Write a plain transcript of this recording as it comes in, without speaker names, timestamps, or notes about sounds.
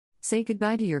Say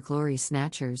goodbye to your glory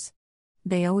snatchers.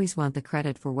 They always want the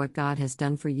credit for what God has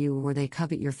done for you, or they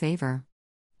covet your favor.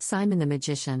 Simon the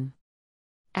magician.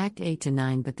 Act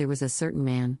 8-9. But there was a certain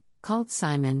man, called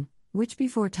Simon, which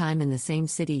before time in the same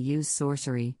city used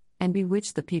sorcery, and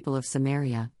bewitched the people of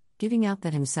Samaria, giving out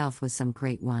that himself was some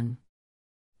great one.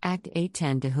 Act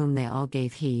 8-10. To whom they all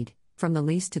gave heed, from the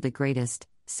least to the greatest,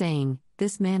 saying,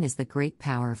 This man is the great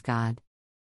power of God.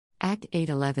 Act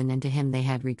 8-11. And to him they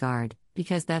had regard,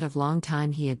 because that of long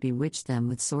time he had bewitched them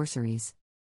with sorceries.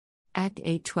 Act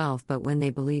 8-12. But when they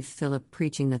believed Philip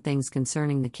preaching the things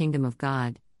concerning the kingdom of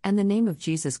God, and the name of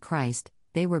Jesus Christ,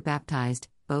 they were baptized,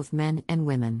 both men and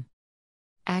women.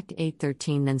 Act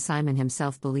 8-13. Then Simon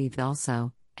himself believed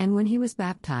also, and when he was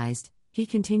baptized, he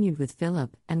continued with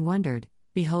Philip, and wondered,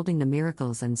 beholding the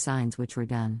miracles and signs which were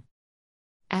done.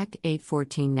 Act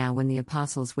 8-14. Now when the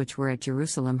apostles which were at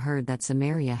Jerusalem heard that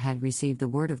Samaria had received the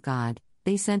word of God,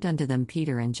 they sent unto them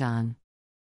Peter and John.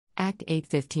 Act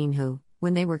 8-15. Who,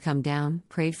 when they were come down,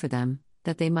 prayed for them,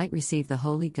 that they might receive the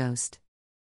Holy Ghost.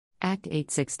 Act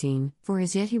 8-16. For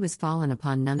as yet he was fallen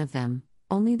upon none of them,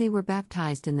 only they were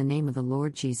baptized in the name of the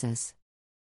Lord Jesus.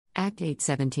 Act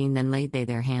 8-17. Then laid they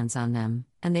their hands on them,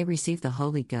 and they received the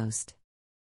Holy Ghost.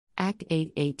 Act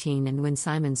 8-18. And when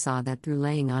Simon saw that through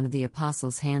laying on of the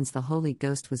apostles' hands the Holy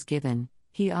Ghost was given,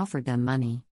 he offered them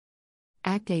money.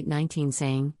 Act 8-19.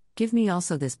 Saying, Give me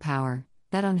also this power,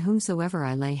 that on whomsoever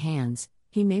I lay hands,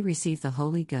 he may receive the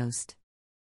Holy Ghost.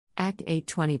 Act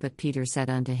 8-20. But Peter said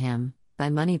unto him, Thy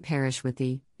money perish with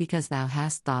thee, because thou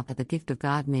hast thought that the gift of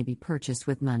God may be purchased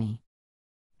with money.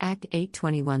 Act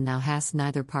 8-21. Thou hast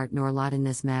neither part nor lot in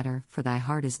this matter, for thy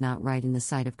heart is not right in the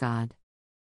sight of God.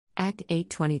 Act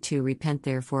 8-22. Repent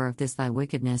therefore of this thy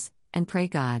wickedness, and pray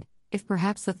God, if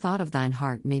perhaps the thought of thine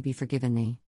heart may be forgiven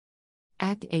thee.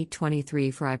 Act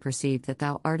 8-23. For I perceive that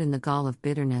thou art in the gall of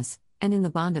bitterness, and in the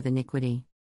bond of iniquity.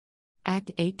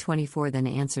 Act 8-24. Then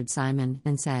answered Simon,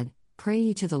 and said, Pray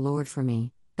ye to the Lord for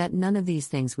me, that none of these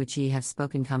things which ye have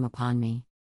spoken come upon me.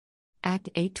 Act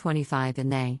 8-25.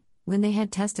 And they, when they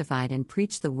had testified and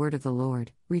preached the word of the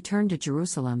Lord, returned to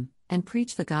Jerusalem, and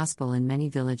preached the gospel in many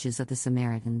villages of the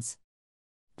Samaritans.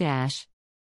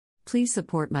 Please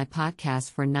support my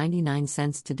podcast for 99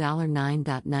 cents to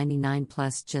 $9.99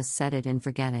 plus just set it and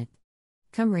forget it.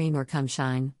 Come rain or come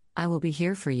shine, I will be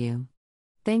here for you.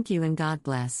 Thank you and God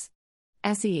bless.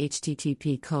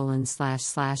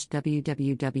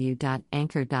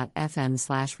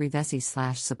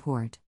 http://www.anchor.fm/revesi/support